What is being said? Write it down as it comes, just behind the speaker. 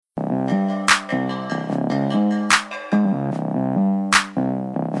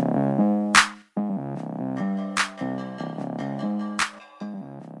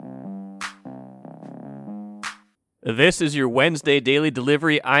This is your Wednesday Daily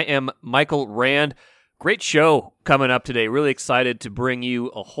Delivery. I am Michael Rand. Great show coming up today. Really excited to bring you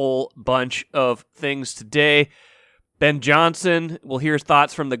a whole bunch of things today. Ben Johnson will hear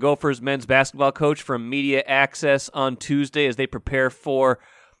thoughts from the Gophers men's basketball coach from Media Access on Tuesday as they prepare for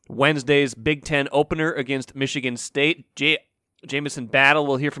Wednesday's Big Ten opener against Michigan State. Jamison Battle,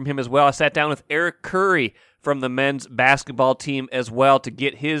 we'll hear from him as well. I sat down with Eric Curry from the men's basketball team as well to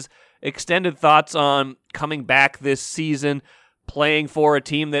get his extended thoughts on coming back this season, playing for a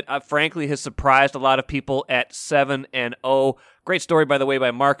team that frankly has surprised a lot of people at 7-0. Great story, by the way, by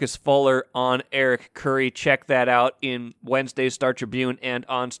Marcus Fuller on Eric Curry. Check that out in Wednesday's Star Tribune and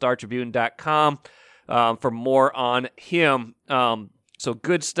on StarTribune.com for more on him. So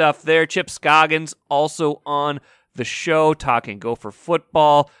good stuff there. Chip Scoggins also on the show talking Gopher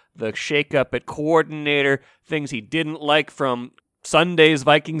football, the shakeup at coordinator, things he didn't like from Sunday's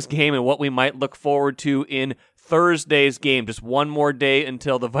Vikings game and what we might look forward to in Thursday's game. Just one more day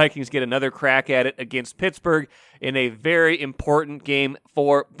until the Vikings get another crack at it against Pittsburgh in a very important game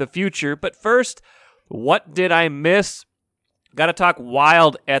for the future. But first, what did I miss? Got to talk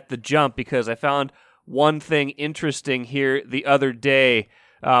Wild at the jump because I found one thing interesting here the other day.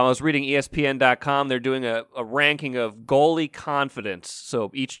 I was reading ESPN.com. They're doing a ranking of goalie confidence. So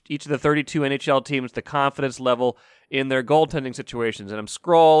each of the 32 NHL teams, the confidence level in their goaltending situations. And I'm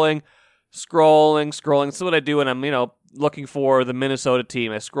scrolling. So what I do when I'm, looking for the Minnesota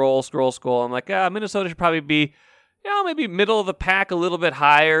team, I scroll. I'm like, Minnesota should probably be, maybe middle of the pack, a little bit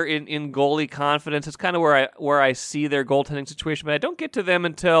higher in goalie confidence. It's kind of where I see their goaltending situation, but I don't get to them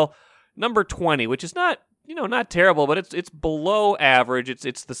until number 20, which is not terrible, but it's below average.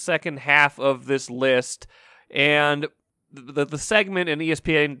 It's the second half of this list, and the segment in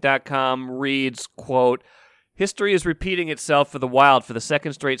ESPN.com reads, quote, "History is repeating itself for the Wild. For the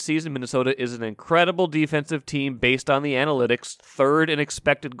second straight season, Minnesota is an incredible defensive team based on the analytics, third in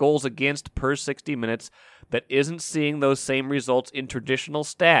expected goals against per 60 minutes, but isn't seeing those same results in traditional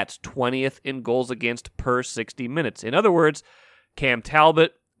stats, 20th in goals against per 60 minutes. In other words, Cam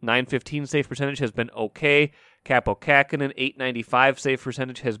Talbot, .915 save percentage has been okay. Kaapo Kähkönen, .895 save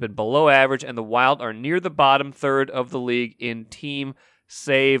percentage has been below average, and the Wild are near the bottom third of the league in team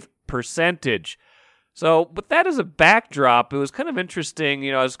save percentage." So, with that as a backdrop, it was kind of interesting.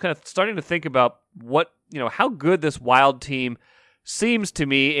 I was kind of starting to think about how good this Wild team seems to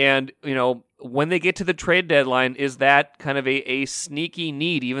me, and, when they get to the trade deadline, is that kind of a sneaky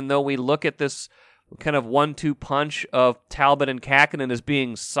need, even though we look at this kind of 1-2 punch of Talbot and Kähkönen as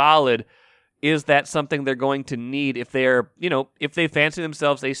being solid, is that something they're going to need if if they fancy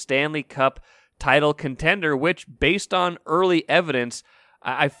themselves a Stanley Cup title contender, which based on early evidence,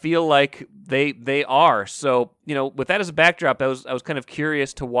 I feel like they are. So, with that as a backdrop, I was kind of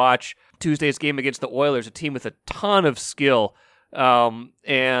curious to watch Tuesday's game against the Oilers, a team with a ton of skill, and,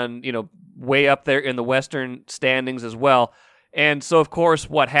 way up there in the Western standings as well. And so, of course,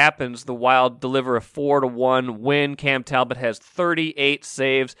 what happens? The Wild deliver a 4-1 win. Cam Talbot has 38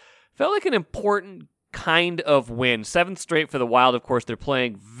 saves. Felt like an important kind of win. Seventh straight for the Wild. Of course, they're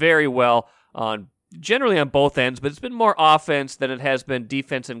playing very well generally on both ends, but it's been more offense than it has been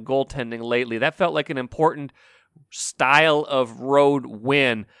defense and goaltending lately. That felt like an important style of road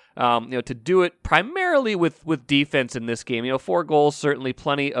win. To do it primarily with defense in this game. 4 goals, certainly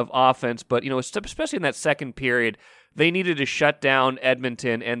plenty of offense, but especially in that second period, they needed to shut down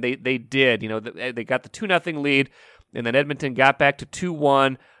Edmonton, and they did. They got the 2-0 lead, and then Edmonton got back to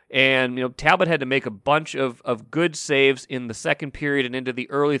 2-1, and Talbot had to make a bunch of good saves in the second period and into the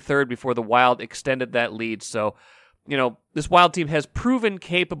early third before the Wild extended that lead. So, this Wild team has proven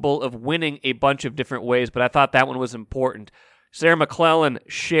capable of winning a bunch of different ways, but I thought that one was important. Sarah McClellan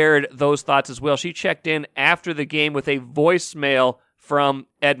shared those thoughts as well. She checked in after the game with a voicemail from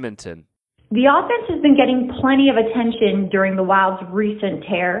Edmonton. The offense has been getting plenty of attention during the Wild's recent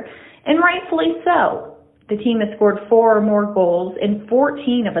tear, and rightfully so. The team has scored 4 or more goals in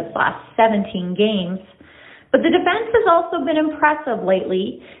 14 of its last 17 games. But the defense has also been impressive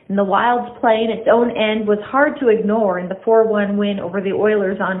lately, and the Wild's play in its own end was hard to ignore in the 4-1 win over the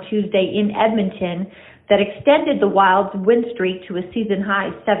Oilers on Tuesday in Edmonton that extended the Wild's win streak to a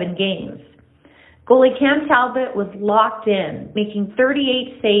season-high 7 games. Goalie Cam Talbot was locked in, making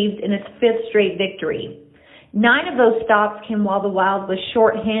 38 saves in its 5th straight victory. 9 of those stops came while the Wild was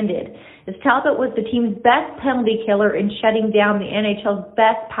shorthanded, as Talbot was the team's best penalty killer in shutting down the NHL's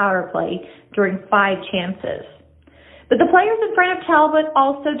best power play during 5 chances. But the players in front of Talbot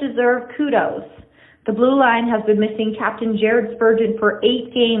also deserve kudos. The Blue Line has been missing captain Jared Spurgeon for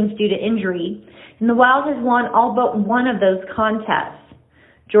 8 games due to injury, and the Wild has won all but one of those contests.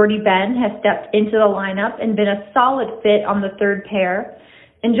 Jordy Ben has stepped into the lineup and been a solid fit on the third pair,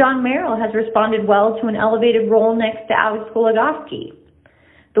 and John Merrill has responded well to an elevated role next to Alex Goligoski.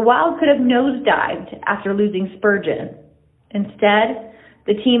 The Wild could have nosedived after losing Spurgeon. Instead,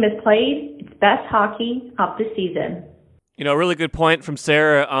 the team has played its best hockey of the season. A really good point from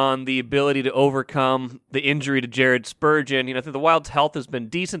Sarah on the ability to overcome the injury to Jared Spurgeon. I think the Wild's health has been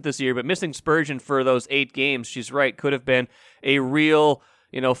decent this year, but missing Spurgeon for those 8 games, she's right, could have been a real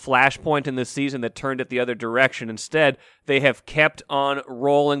flashpoint in this season that turned it the other direction. Instead, they have kept on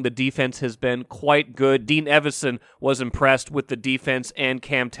rolling. The defense has been quite good. Dean Evason was impressed with the defense and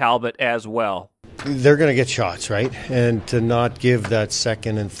Cam Talbot as well. They're going to get shots, right? And to not give that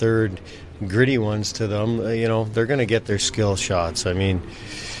second and third gritty ones to them, they're going to get their skill shots. I mean,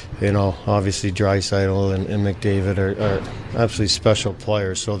 obviously Draisaitl and McDavid are absolutely special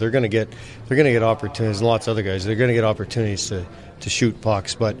players, so they're going to get opportunities. And lots of other guys, they're going to get opportunities to shoot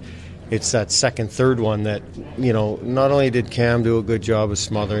pucks, but it's that second, third one that, not only did Cam do a good job of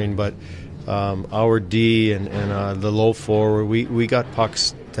smothering, but our D and the low forward, we got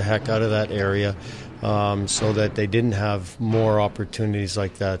pucks the heck out of that area so that they didn't have more opportunities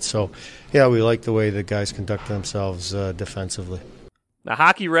like that. So, yeah, we like the way the guys conduct themselves defensively. The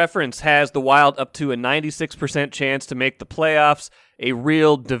Hockey Reference has the Wild up to a 96% chance to make the playoffs, a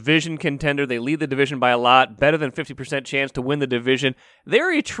real division contender. They lead the division by a lot, better than 50% chance to win the division.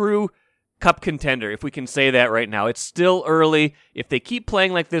 They're a true cup contender, if we can say that right now. It's still early. If they keep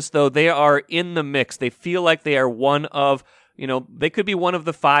playing like this, though, they are in the mix. They feel like they are one of, they could be one of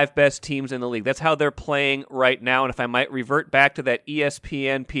the 5 best teams in the league. That's how they're playing right now. And if I might revert back to that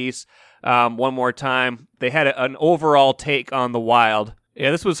ESPN piece one more time, they had an overall take on the Wild.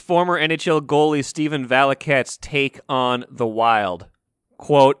 Yeah, this was former NHL goalie Steven Valiquette's take on the Wild.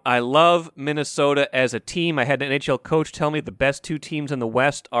 Quote, "I love Minnesota as a team. I had an NHL coach tell me the best 2 teams in the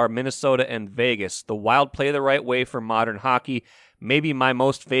West are Minnesota and Vegas. The Wild play the right way for modern hockey. Maybe my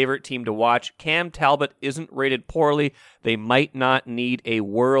most favorite team to watch. Cam Talbot isn't rated poorly. They might not need a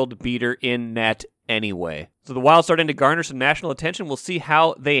world beater in net anyway." So the Wild starting to garner some national attention. We'll see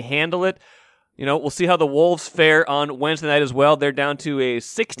how they handle it. We'll see how the Wolves fare on Wednesday night as well. They're down to a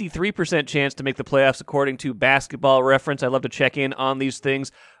 63% chance to make the playoffs, according to Basketball Reference. I love to check in on these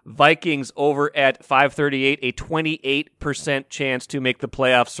things. Vikings over at 538, a 28% chance to make the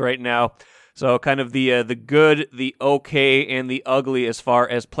playoffs right now. So kind of the good, the okay, and the ugly as far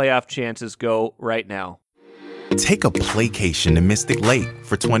as playoff chances go right now. Take a playcation to Mystic Lake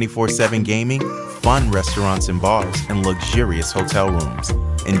for 24/7 gaming, fun restaurants and bars, and luxurious hotel rooms.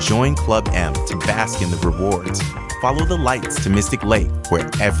 And join Club M to bask in the rewards. Follow the lights to Mystic Lake, where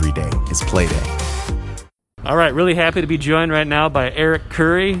every day is play day. All right, really happy to be joined right now by Eric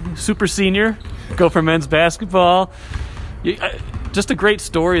Curry, super senior, Gopher men's basketball. Just a great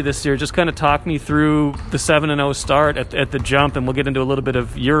story this year. Just kind of talk me through the 7-0 start at the jump, and we'll get into a little bit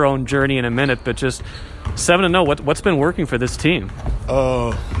of your own journey in a minute, but just 7-0, what's been working for this team?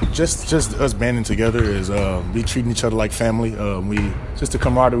 Just us banding together is we treating each other like family. We just the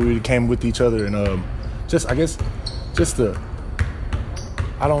camaraderie we came with each other, and I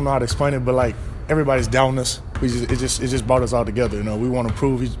don't know how to explain it, but like everybody's down us. It just brought us all together. We want to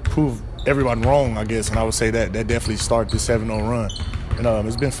prove everybody wrong, I guess, and I would say that definitely started the 7-0 run, and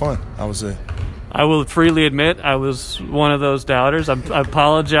it's been fun, I would say. I will freely admit I was one of those doubters. I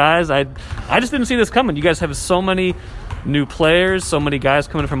apologize. I just didn't see this coming. You guys have so many new players, so many guys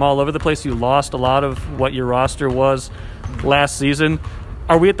coming from all over the place. You lost a lot of what your roster was last season.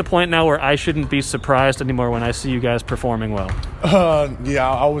 Are we at the point now where I shouldn't be surprised anymore when I see you guys performing well? Yeah,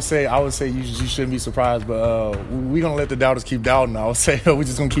 I would say you shouldn't be surprised, but we're gonna let the doubters keep doubting. I would say we're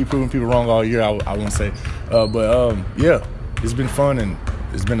just gonna keep proving people wrong all year. I wouldn't say, yeah, it's been fun and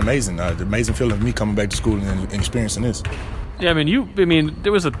it's been amazing. The amazing feeling of me coming back to school and experiencing this. Yeah, I mean,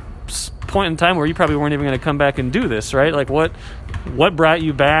 there was a point in time where you probably weren't even going to come back and do this, right? Like, what brought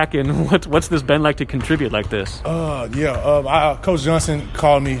you back, and what's this been like to contribute like this? Coach Johnson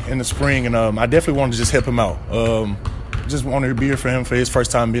called me in the spring, and I definitely wanted to just help him out. Just wanted to be here for him for his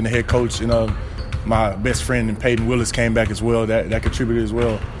first time being the head coach. My best friend and Peyton Willis came back as well. That contributed as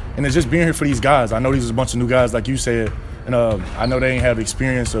well. And it's just being here for these guys. I know these are a bunch of new guys, like you said. And I know they ain't have the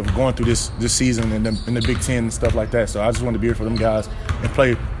experience of going through this season in the Big Ten and stuff like that. So I just wanted to be here for them guys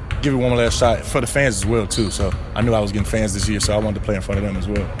and give it one last shot for the fans as well, too. So I knew I was getting fans this year, so I wanted to play in front of them as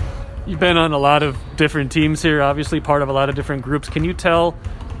well. You've been on a lot of different teams here, obviously part of a lot of different groups. Can you tell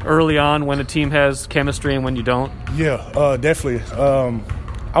early on when a team has chemistry and when you don't? Yeah, definitely.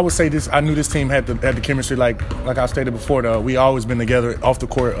 I would say this. I knew this team had the chemistry. Like I stated before, we always been together off the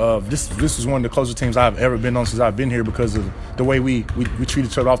court. This is one of the closest teams I've ever been on since I've been here because of the way we treat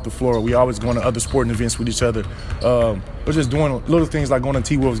each other off the floor. We always going to other sporting events with each other. We're just doing little things like going to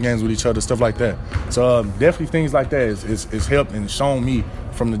T-Wolves games with each other, stuff like that. So definitely things like that is helped and shown me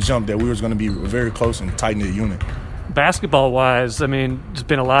from the jump that we was going to be a very close and tight-knit unit. Basketball-wise, I mean, there's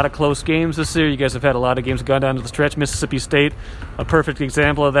been a lot of close games this year. You guys have had a lot of games that gone down to the stretch. Mississippi State, a perfect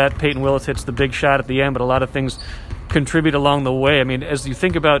example of that. Peyton Willis hits the big shot at the end, but a lot of things contribute along the way. I mean, as you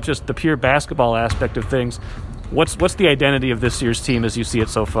think about just the pure basketball aspect of things, what's the identity of this year's team as you see it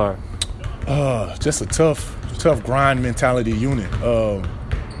so far? Just a tough grind mentality unit.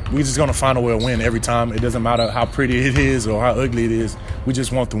 We're just going to find a way to win every time. It doesn't matter how pretty it is or how ugly it is. We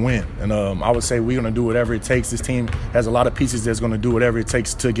just want to win. And I would say we're going to do whatever it takes. This team has a lot of pieces that's going to do whatever it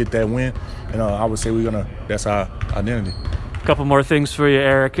takes to get that win. And I would say that's our identity. A couple more things for you,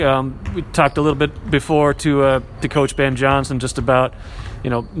 Eric. We talked a little bit before to Coach Ben Johnson just about,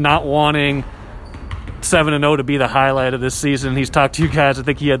 not wanting 7-0 to be the highlight of this season. He's talked to you guys. I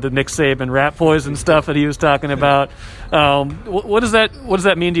think he had the Nick Saban rat poison stuff that he was talking about. What does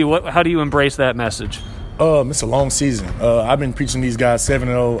that mean to you? How do you embrace that message? It's a long season. I've been preaching these guys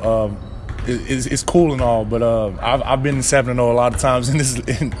 7-0. It's cool and all, but I've been 7-0 a lot of times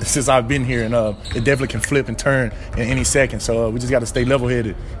since I've been here, and it definitely can flip and turn in any second. So we just got to stay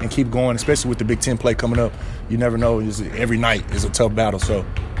level-headed and keep going, especially with the Big Ten play coming up. You never know. Every night is a tough battle, so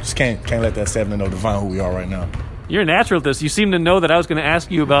just can't let that 7-0 define who we are right now. You're a natural at this. You seem to know that I was going to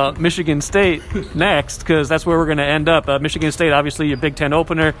ask you about Michigan State next because that's where we're going to end up. Michigan State, obviously, your Big Ten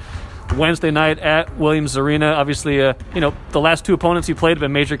opener. Wednesday night at Williams Arena. Obviously, the last two opponents you played have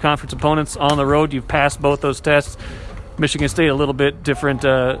been major conference opponents on the road. You've passed both those tests. Michigan State, a little bit different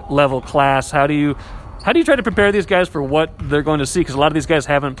level class. How do you try to prepare these guys for what they're going to see? Because a lot of these guys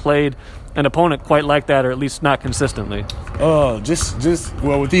haven't played an opponent quite like that, or at least not consistently.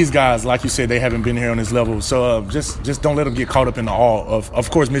 With these guys, like you said, they haven't been here on this level. So just don't let them get caught up in the awe of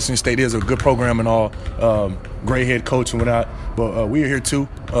course, Michigan State is a good program and all, great head coach and whatnot. But we're here too.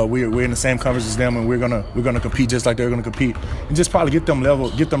 We're in the same conference as them, and we're gonna compete just like they're gonna compete, and just probably get them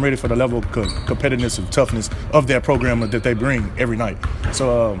ready for the level of competitiveness and toughness of that program that they bring every night.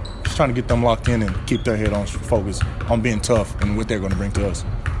 So just trying to get them locked in and keep their head on focus on being tough and what they're going to bring to us.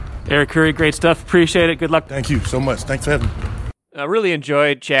 Eric Curry, great stuff. Appreciate it. Good luck. Thank you so much. Thanks for having me. I really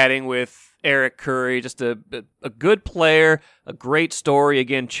enjoyed chatting with Eric Curry. Just a good player, a great story.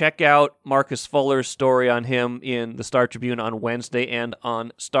 Again, check out Marcus Fuller's story on him in the Star Tribune on Wednesday and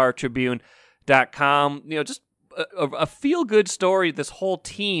on StarTribune.com. Just a feel-good story, this whole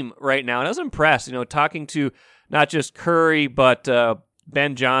team right now. And I was impressed, talking to not just Curry, but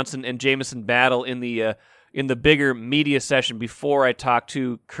Ben Johnson and Jamison Battle in the bigger media session before I talked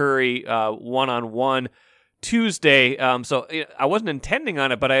to Curry one-on-one Tuesday. So I wasn't intending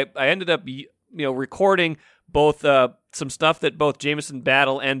on it, but I ended up recording both some stuff that both Jamison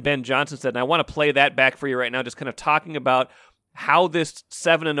Battle and Ben Johnson said, and I want to play that back for you right now, just kind of talking about how this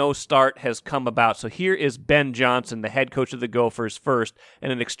 7-0 start has come about. So here is Ben Johnson, the head coach of the Gophers, first,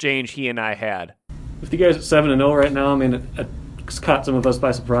 and an exchange he and I had. With you guys at 7-0 right now, I mean, it's caught some of us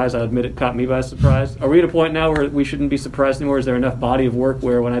by surprise. I admit it caught me by surprise. Are we at a point now where we shouldn't be surprised anymore? Is there enough body of work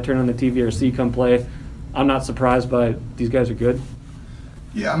where when I turn on the TV or see come play, I'm not surprised by these guys are good?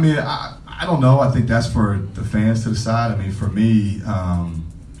 Yeah, I mean, I don't know. I think that's for the fans to decide. I mean, for me,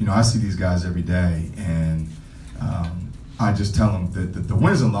 I see these guys every day, and I just tell them that the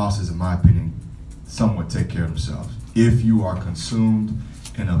wins and losses, in my opinion, somewhat take care of themselves. If you are consumed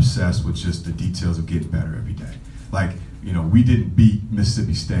and obsessed with just the details of getting better every day. Like, we didn't beat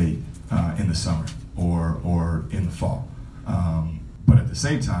Mississippi State in the summer or in the fall. But at the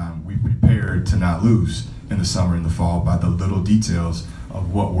same time, we prepared to not lose in the summer and the fall by the little details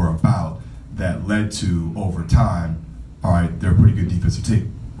of what we're about that led to, over time, all right, they're a pretty good defensive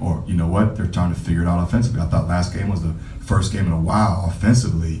team. Or, you know what, they're trying to figure it out offensively. I thought last game was the first game in a while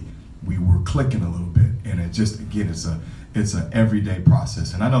offensively we were clicking a little bit. And it just, again, it's an everyday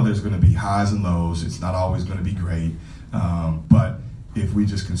process. And I know there's going to be highs and lows. It's not always going to be great. But if we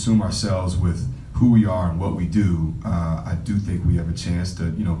just consume ourselves with who we are and what we do, I do think we have a chance to,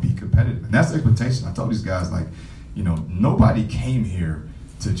 be competitive. And that's the expectation. I told these guys, nobody came here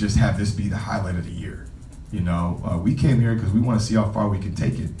to just have this be the highlight of the year. We came here because we want to see how far we can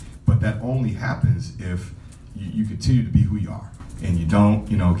take it. But that only happens if you continue to be who you are and you don't,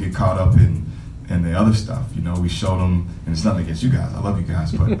 get caught up in the other stuff. We showed them, and it's nothing against you guys. I love you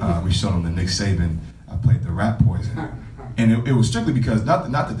guys, but we showed them the Nick Saban. I played the rat poison, and it was strictly because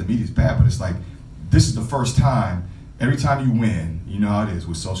not that the media's bad, but it's like this is the first time every time you win, you know how it is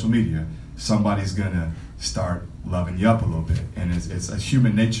with social media, somebody's going to start loving you up a little bit. And it's a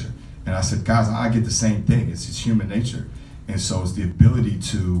human nature. And I said, guys, I get the same thing. It's just human nature. And so it's the ability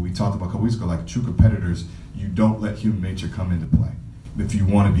to, we talked about a couple weeks ago, like true competitors, you don't let human nature come into play. If you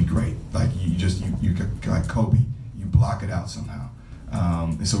want to be great, like you like Kobe, you block it out somehow.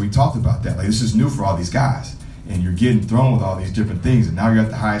 And so we talked about that. Like, this is new for all these guys. And you're getting thrown with all these different things. And now you're at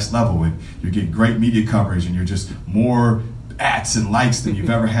the highest level and you're getting great media coverage and you're just more ats and likes than you've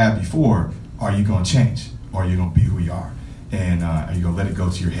ever had before. Are you going to change? Or are you going to be who you are? And are you going to let it go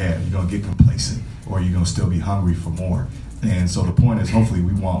to your head? Are you going to get complacent? Or are you going to still be hungry for more? And so the point is, hopefully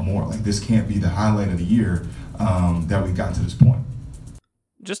we want more. Like, this can't be the highlight of the year that we've gotten to this point.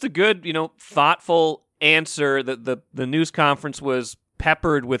 Just a good, thoughtful answer. The news conference was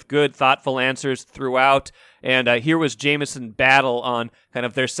peppered with good, thoughtful answers throughout. And here was Jamison Battle on kind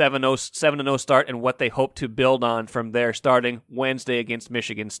of their 7-0 start and what they hope to build on from there, starting Wednesday against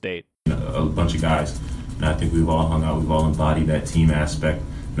Michigan State. A bunch of guys, and I think we've all hung out, we've all embodied that team aspect,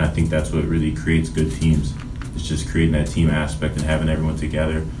 and I think that's what really creates good teams. It's just creating that team aspect and having everyone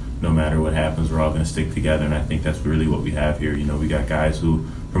together. No matter what happens, we're all going to stick together, and I think that's really what we have here. We got guys who,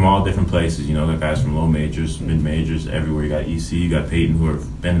 from all different places, got guys from low majors, mid majors, everywhere. You got EC, you got Peyton, who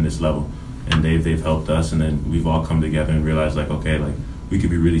have been in this level, and they've helped us, and then we've all come together and realized, we could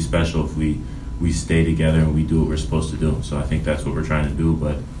be really special if we stay together and we do what we're supposed to do. So I think that's what we're trying to do,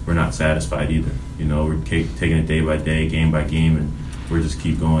 but we're not satisfied either. We're taking it day by day, game by game, and we're just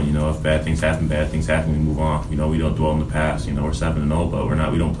keep going. If bad things happen, we move on. We don't dwell in the past. We're 7-0,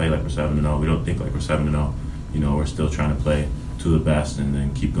 but we don't play like we're 7-0. We don't think like we're 7-0. We're still trying to play to the best and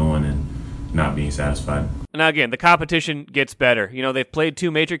then keep going and not being satisfied. Now, again, the competition gets better. They've played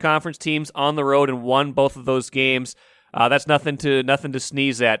two major conference teams on the road and won both of those games. That's nothing to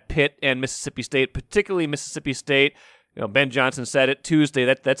sneeze at. Pitt and Mississippi State, particularly Mississippi State. Ben Johnson said it Tuesday.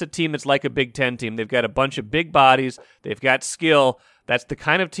 That's a team that's like a Big Ten team. They've got a bunch of big bodies. They've got skill. That's the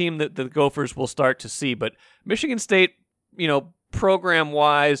kind of team that the Gophers will start to see. But Michigan State,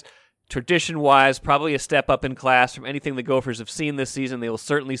 program-wise, tradition-wise, probably a step up in class from anything the Gophers have seen this season. They will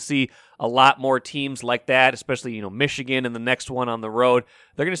certainly see a lot more teams like that, especially, Michigan and the next one on the road.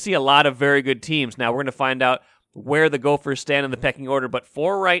 They're going to see a lot of very good teams. Now, we're going to find out where the Gophers stand in the pecking order, but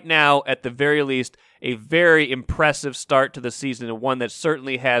for right now, at the very least, a very impressive start to the season and one that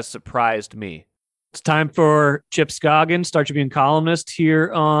certainly has surprised me. It's time for Chip Scoggins, Star Tribune columnist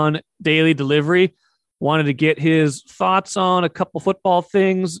here on Daily Delivery. Wanted to get his thoughts on a couple football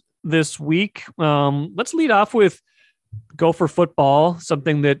things this week. Let's lead off with Gopher football,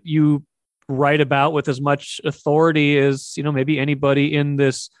 something that you write about with as much authority as, maybe anybody in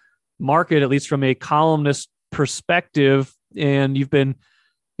this market, at least from a columnist perspective. And you've been,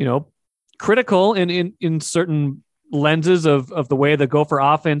 critical in certain lenses of the way the Gopher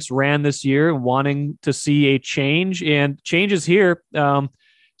offense ran this year and wanting to see a change, and changes here.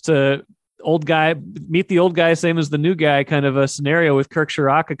 It's a old guy, meet the old guy, same as the new guy kind of a scenario with Kirk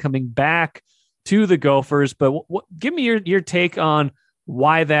Ciarrocca coming back to the Gophers. But give me your take on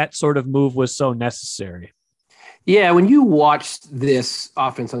why that sort of move was so necessary. Yeah, when you watched this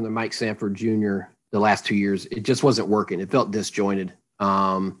offense under Mike Sanford Jr. the last 2 years, it just wasn't working. It felt disjointed.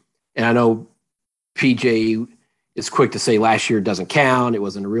 And I know PJ is quick to say last year doesn't count. It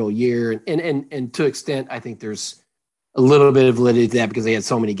wasn't a real year. And to an extent, I think there's a little bit of validity to that because they had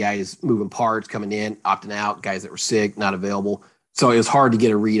so many guys moving parts, coming in, opting out, guys that were sick, not available. So it was hard to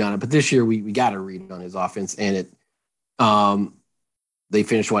get a read on it. But this year we got a read on his offense, and it they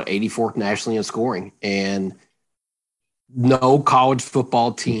finished 84th nationally in scoring. And no college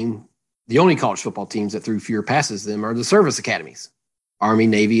football team, the only college football teams that threw fewer passes than them are the service academies, Army,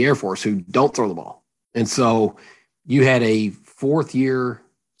 Navy, Air Force, who don't throw the ball. And so you had a fourth-year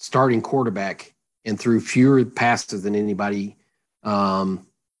starting quarterback and threw fewer passes than anybody in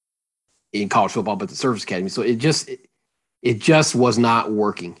college football, but the service academy. So it just was not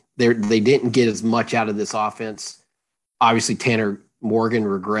working. They didn't get as much out of this offense. Obviously, Tanner Morgan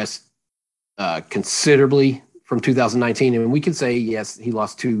regressed considerably from 2019. And we can say, yes, he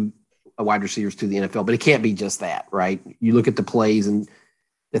lost two wide receivers to the NFL, but it can't be just that, right? You look at the plays and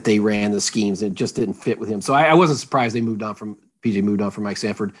that they ran, the schemes, and it just didn't fit with him. So I wasn't surprised PJ moved on from Mike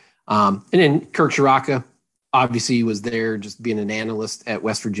Sanford. And then Kirk Ciarrocca, obviously he was there just being an analyst at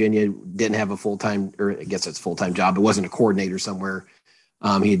West Virginia, didn't have a full-time, or I guess it's a full-time job. It wasn't a coordinator somewhere.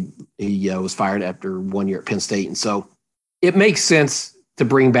 He was fired after 1 year at Penn State. And so it makes sense to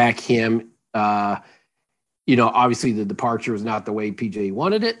bring back him. Obviously the departure was not the way PJ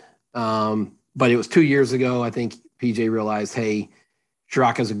wanted it. But it was 2 years ago. I think PJ realized, hey,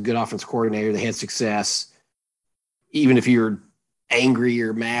 Ciarrocca's a good offensive coordinator. They had success. even if you're angry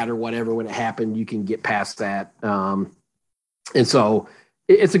or mad or whatever when it happened, you can get past that. And so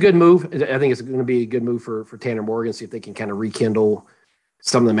it's a good move. I think it's going to be a good move for Tanner Morgan, see if they can kind of rekindle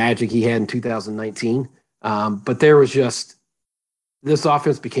some of the magic he had in 2019. But there was just, this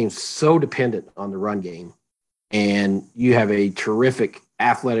offense became so dependent on the run game. And you have a terrific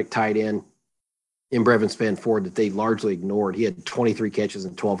athletic tight end in Brevin Spanford that they largely ignored. He had 23 catches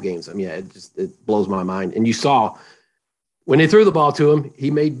in 12 games. I mean, it blows my mind. And you saw when they threw the ball to him, he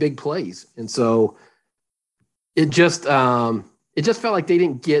made big plays. And so it just felt like they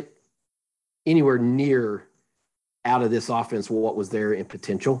didn't get anywhere near out of this offense what was there in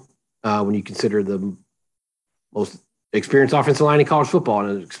potential when you consider the most experienced offensive line in college football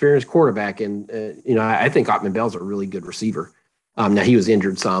and an experienced quarterback. And, I think Ottman Bell's a really good receiver. Now he was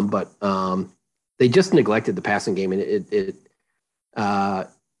injured some, but they just neglected the passing game. And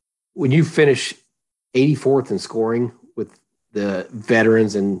when you finish 84th in scoring with the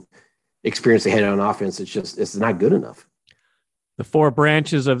veterans and experience they had on offense, it's not good enough. The four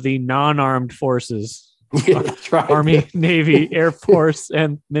branches of the non-armed forces. Yeah, that's right. Army, Navy, Air Force,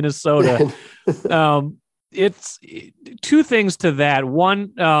 and Minnesota. It's two things to that.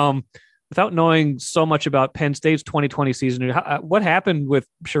 One, without knowing so much about Penn State's 2020 season, what happened with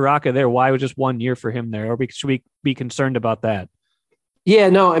Ciarrocca there? Why was just 1 year for him there? Or should we be concerned about that? Yeah,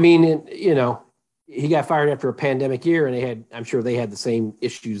 no, I mean, he got fired after a pandemic year, and I'm sure they had the same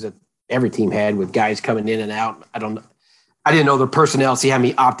issues that every team had with guys coming in and out. I didn't know their personnel, see how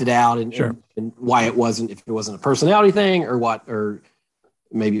many opted out and, sure. and why if it wasn't a personality thing or what, or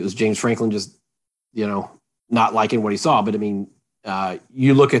maybe it was James Franklin just, not liking what he saw. But I mean,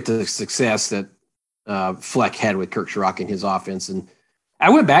 you look at the success that Fleck had with Kirk Ciarrocca in his offense. And I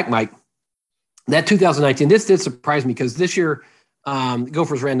went back, Mike, that 2019, this did surprise me because this year the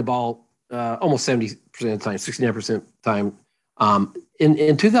Gophers ran the ball almost 70% of the time, 69% of the time.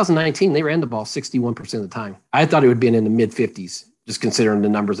 In 2019, they ran the ball 61% of the time. I thought it would have been in the mid-50s, just considering the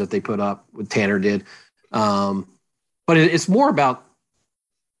numbers that they put up, what Tanner did. But it's more about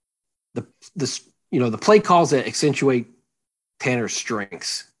the play calls that accentuate Tanner's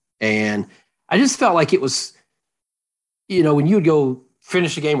strengths. And I just felt like it was, when you would go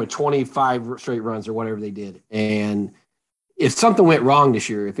finish a game with 25 straight runs or whatever they did, and if something went wrong this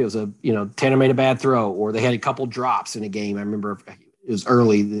year, if it was Tanner made a bad throw or they had a couple drops in a game, I remember it was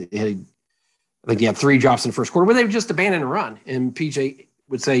early. I think they had 3 drops in the first quarter where they would just abandon a run. And PJ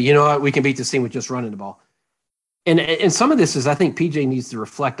would say, you know what, we can beat this team with just running the ball. And some of this is, I think PJ needs to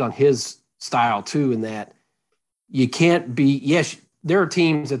reflect on his style too, in that you can't be, yes, there are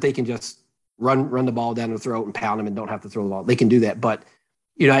teams that they can just run the ball down their throat and pound them and don't have to throw the ball. They can do that. But,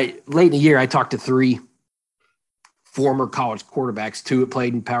 late in the year, I talked to 3 former college quarterbacks, 2 that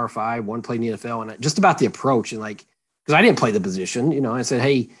played in Power 5, 1 played in the NFL, and just about the approach. And because I didn't play the position, I said,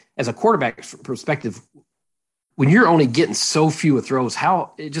 hey, as a quarterback perspective, when you're only getting so few throws,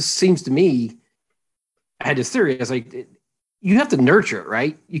 how it just seems to me, I had this theory. I was like, you have to nurture it,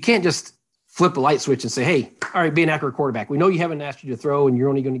 right? You can't just flip a light switch and say, hey, all right, be an accurate quarterback. We know you haven't asked you to throw and you're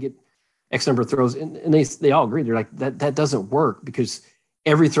only going to get X number of throws. And they all agree. They're like, that doesn't work because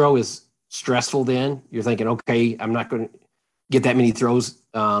every throw is stressful. Then you're thinking, okay, I'm not going to get that many throws.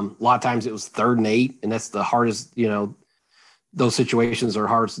 A lot of times it was 3rd and 8, and that's the hardest, those situations are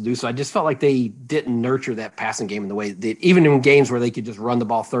hardest to do. So I just felt like they didn't nurture that passing game in the way that even in games where they could just run the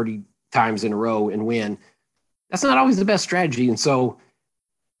ball 30 times in a row and win, that's not always the best strategy. And so,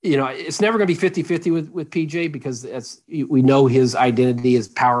 it's never going to be 50-50 with PJ because we know his identity is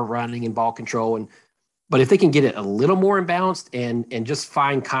power running and ball control. But if they can get it a little more imbalanced and just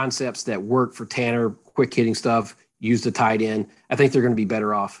find concepts that work for Tanner, quick hitting stuff, use the tight end, I think they're going to be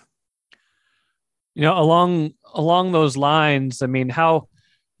better off. Along those lines, I mean, how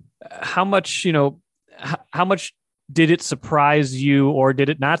much did it surprise you or did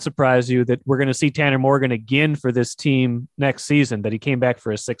it not surprise you that we're going to see Tanner Morgan again for this team next season, that he came back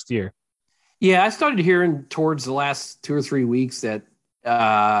for his 6th year? Yeah, I started hearing towards the last 2 or 3 weeks that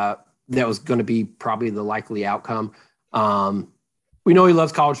that was going to be probably the likely outcome. We know he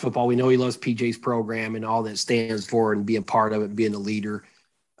loves college football. We know he loves PJ's program and all that stands for and being part of it, being a leader.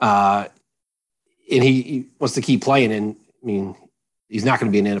 And he wants to keep playing. And I mean, he's not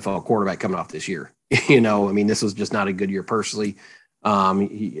going to be an NFL quarterback coming off this year. This was just not a good year personally.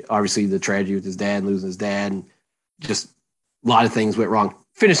 He, obviously the tragedy with his dad, losing his dad, and just a lot of things went wrong.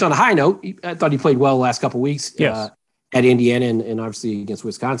 Finished on a high note. I thought he played well the last couple of weeks. Yes. At Indiana and obviously against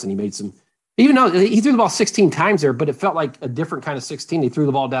Wisconsin. He made some, even though he threw the ball 16 times there, but it felt like a different kind of 16. He threw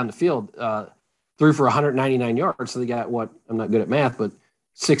the ball down the field, threw for 199 yards. So they got I'm not good at math, but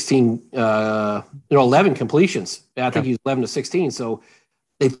 16, 11 completions. I think he was 11 to 16. So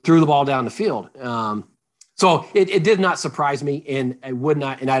they threw the ball down the field. So it did not surprise me, and it would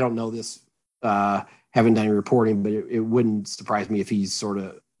not, and I don't know this, haven't done any reporting, but it wouldn't surprise me if he sort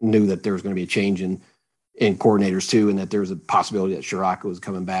of knew that there was going to be a change in coordinators too, and that there was a possibility that Ciarrocca was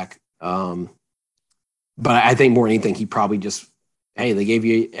coming back. But I think more than anything, he probably just, hey, they gave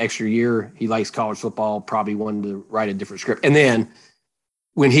you an extra year. He likes college football, probably wanted to write a different script. And then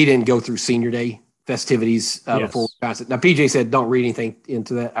when he didn't go through senior day festivities before Wisconsin. Now, PJ said, don't read anything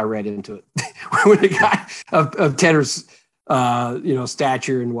into that. I read into it. When the guy of Tanner's,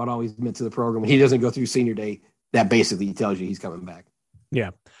 stature and what all he's meant to the program, when he doesn't go through senior day, that basically tells you he's coming back. Yeah.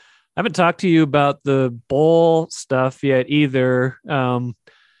 I haven't talked to you about the bowl stuff yet either.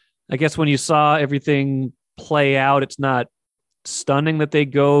 I guess when you saw everything play out, it's not stunning that they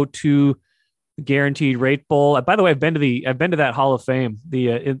go to Guaranteed Rate Bowl. By the way, I've been to that Hall of Fame.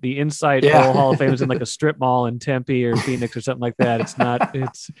 The Insight Bowl Hall of Fame is in like a strip mall in Tempe or Phoenix or something like that.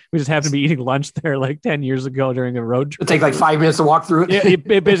 We just happened to be eating lunch there like 10 years ago during a road trip. It'll take like 5 minutes to walk through it. Yeah,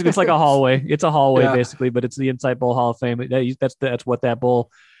 basically it's like a hallway. It's a hallway basically, but it's the Insight Bowl Hall of Fame. That's what that bowl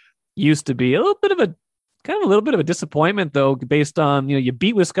used to be. A little bit of a disappointment though, based on, you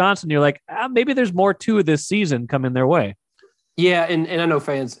beat Wisconsin. You're like, maybe there's more to this season coming their way. Yeah. And I know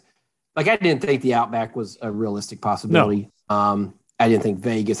fans, like, I didn't think the Outback was a realistic possibility. No. I didn't think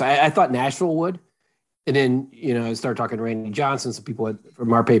Vegas. I thought Nashville would. And then, I started talking to Randy Johnson, some people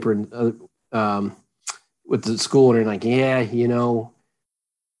from our paper and with the school, and they're like,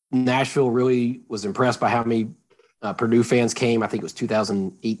 Nashville really was impressed by how many Purdue fans came. I think it was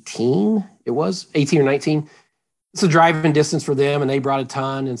 2018. It was 18 or 19. It's a driving distance for them, and they brought a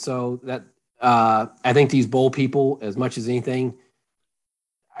ton. And so that I think these bowl people, as much as anything,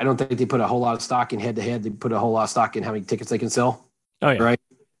 I don't think they put a whole lot of stock in head-to-head. They put a whole lot of stock in how many tickets they can sell. Oh, yeah. Right?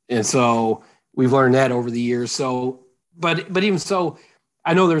 And so we've learned that over the years. So, but even so,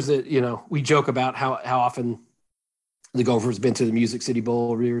 I know there's we joke about how often the Gophers been to the Music City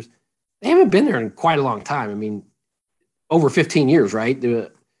Bowl over the years. They haven't been there in quite a long time. I mean, over 15 years, right?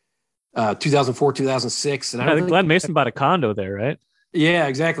 2004, 2006. And I think Glenn Mason bought a condo there, right? Yeah,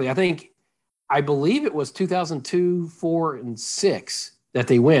 exactly. I believe it was 2002, 4, and 6 that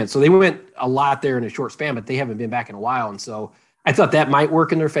they went. So they went a lot there in a short span, but they haven't been back in a while. And so I thought that might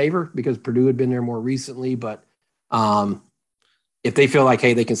work in their favor because Purdue had been there more recently. But if they feel like,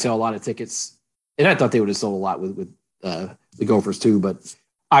 hey, they can sell a lot of tickets, and I thought they would have sold a lot with the Gophers too. But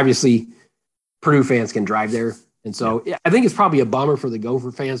obviously, Purdue fans can drive there. And so I think it's probably a bummer for the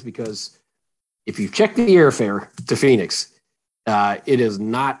Gopher fans because if you've checked the airfare to Phoenix, it is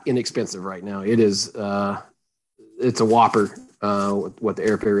not inexpensive right now. It is it's a whopper what the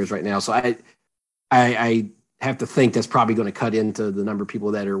airfare is right now. So I have to think that's probably going to cut into the number of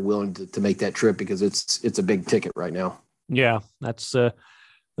people that are willing to make that trip because it's a big ticket right now. Yeah, that's a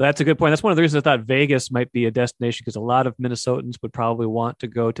good point. That's one of the reasons I thought Vegas might be a destination because a lot of Minnesotans would probably want to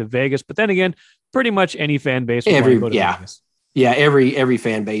go to Vegas. But then again, pretty much any fan base would want to go to Vegas. Yeah, every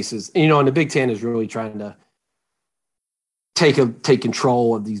fan base is, and the Big Ten is really trying to take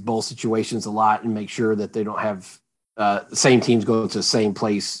control of these bowl situations a lot and make sure that they don't have the same teams go to the same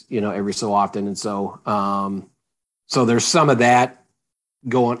place, every so often. And so, so there's some of that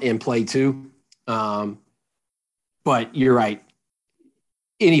going in play too. But you're right.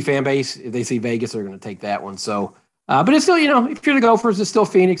 Any fan base, if they see Vegas, they're going to take that one. So, but it's still, if you're the Gophers, it's still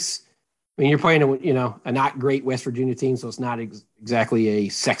Phoenix. I mean, you're playing a not great West Virginia team, so it's not exactly a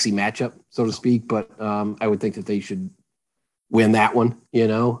sexy matchup, so to speak. But I would think that they should win that one,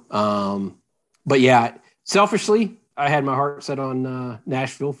 But yeah, selfishly, I had my heart set on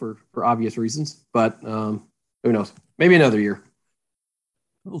Nashville for obvious reasons. But who knows? Maybe another year.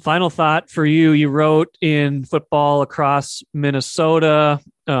 Final thought for you. You wrote in Football Across Minnesota.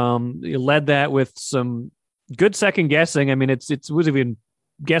 You led that with some good second guessing. I mean, it was even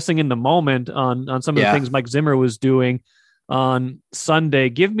guessing in the moment on some of the things Mike Zimmer was doing on Sunday.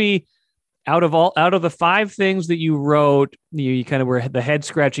 Give me out of the 5 things that you wrote, you kind of were the head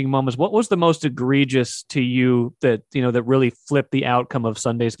scratching moments. What was the most egregious to you that that really flipped the outcome of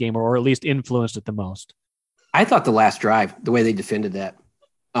Sunday's game, or at least influenced it the most? I thought the last drive, the way they defended that.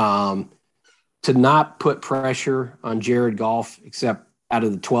 To not put pressure on Jared Goff, except out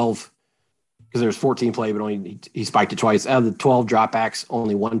of the 12, because there's 14 play, but only he spiked it twice. Out of the 12 dropbacks,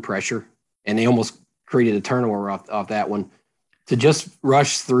 only 1 pressure, and they almost created a turnover off that one. To just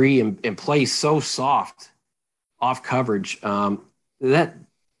rush 3 and play so soft off coverage, that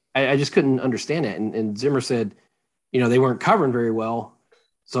I just couldn't understand it. And Zimmer said, they weren't covering very well,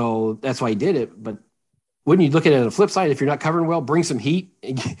 so that's why he did it. But wouldn't you look at it on the flip side? If you're not covering well, bring some heat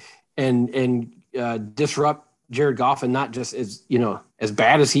and disrupt Jared Goff, and not just as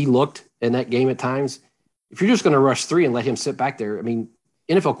bad as he looked in that game at times. If you're just going to rush 3 and let him sit back there, I mean,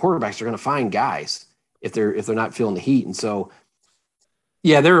 NFL quarterbacks are going to find guys if they're not feeling the heat. And so,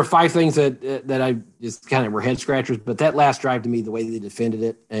 yeah, there are 5 things that I just kind of were head scratchers, but that last drive to me, the way they defended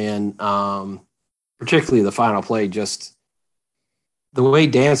it, and particularly the final play, just the way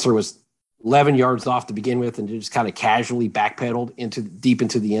Dancer was 11 yards off to begin with and just kind of casually backpedaled deep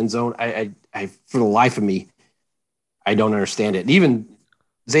into the end zone. I for the life of me, I don't understand it. And even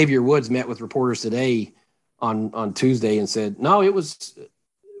Xavier Woods met with reporters today on Tuesday and said, no,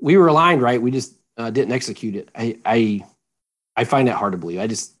 we were aligned right. We just didn't execute it. I find that hard to believe.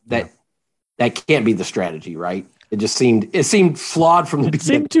 That can't be the strategy, right? It seemed flawed from the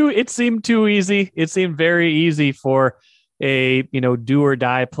beginning. It seemed too easy. It seemed very easy for a do or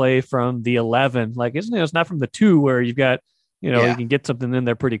die play from the 11. Like, isn't it? It's not from the 2 where you've got you can get something in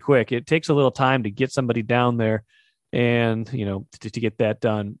there pretty quick. It takes a little time to get somebody down there and to get that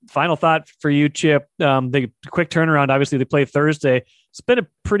done. Final thought for you, Chip. The quick turnaround. Obviously, they play Thursday. It's been a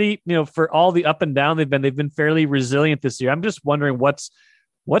pretty for all the up and down they've been fairly resilient this year. I'm just wondering what's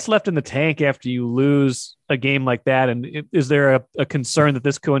left in the tank after you lose a game like that, and is there a concern that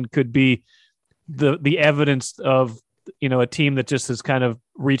this one could be the evidence of a team that just has kind of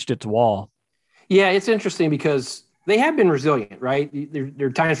reached its wall? Yeah, it's interesting because they have been resilient, right? There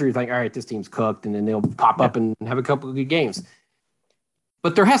are times where you're like, all right, this team's cooked, and then they'll pop up and have a couple of good games.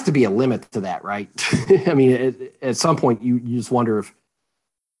 But there has to be a limit to that, right? I mean, at some point, you just wonder if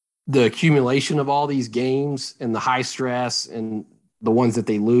the accumulation of all these games and the high stress and the ones that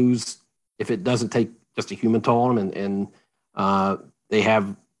they lose, if it doesn't take just a human toll on them, and they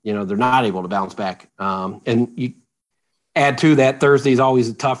have, they're not able to bounce back. And you add to that, Thursday is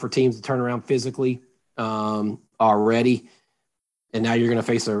always tough for teams to turn around physically already. And now you're going to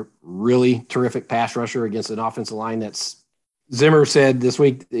face a really terrific pass rusher against an offensive line that's Zimmer said this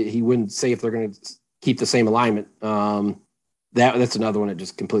week that he wouldn't say if they're going to keep the same alignment. That's another one that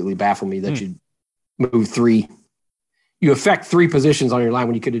just completely baffled me that you move 3. You affect 3 positions on your line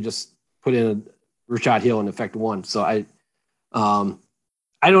when you could have just put in a Rashad Hill and affect 1. So I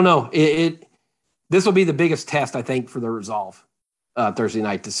don't know. This will be the biggest test, I think, for the resolve Thursday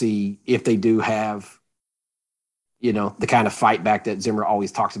night to see if they do have, the kind of fight back that Zimmer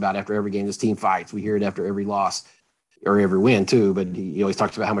always talks about after every game. This team fights. We hear it after every loss or every win too, but he always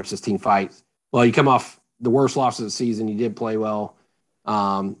talks about how much this team fights. Well, you come off the worst loss of the season. You did play well.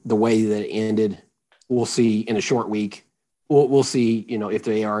 The way that it ended, we'll see in a short week. We'll see, if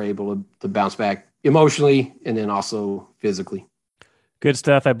they are able to bounce back emotionally and then also physically. Good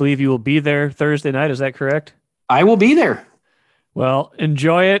stuff. I believe you will be there Thursday night. Is that correct? I will be there. Well,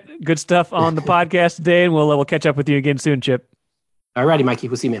 enjoy it. Good stuff on the podcast today, and we'll catch up with you again soon, Chip. All righty, Mikey.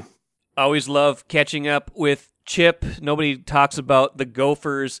 We'll see you, man. Always love catching up with Chip. Nobody talks about the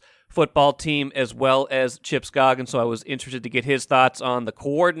Gophers football team as well as Chip Scoggins, so I was interested to get his thoughts on the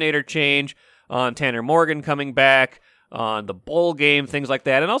coordinator change, on Tanner Morgan coming back, on the bowl game, things like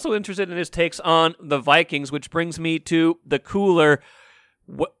that, and also interested in his takes on the Vikings, which brings me to the cooler.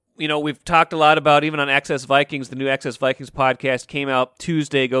 We've talked a lot about, even on Access Vikings, the new Access Vikings podcast came out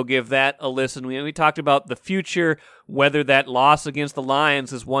Tuesday. Go give that a listen. We talked about the future, whether that loss against the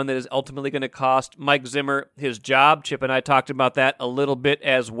Lions is one that is ultimately going to cost Mike Zimmer his job. Chip and I talked about that a little bit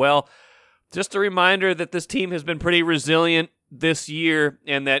as well. Just a reminder that this team has been pretty resilient this year,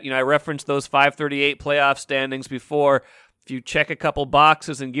 and that, I referenced those 538 playoff standings before. If you check a couple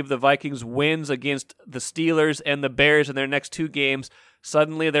boxes and give the Vikings wins against the Steelers and the Bears in their next 2 games,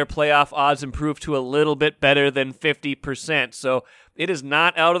 suddenly their playoff odds improve to a little bit better than 50%. So it is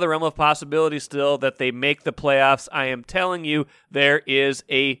not out of the realm of possibility still that they make the playoffs. I am telling you, there is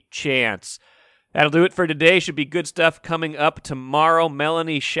a chance. That'll do it for today. Should be good stuff coming up tomorrow.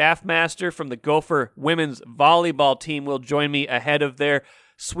 Melanie Schaffmaster from the Gopher women's volleyball team will join me ahead of their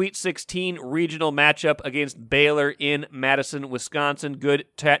Sweet 16 regional matchup against Baylor in Madison, Wisconsin. Good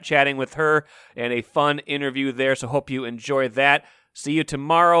chatting with her and a fun interview there, so hope you enjoy that. See you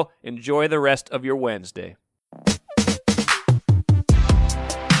tomorrow. Enjoy the rest of your Wednesday.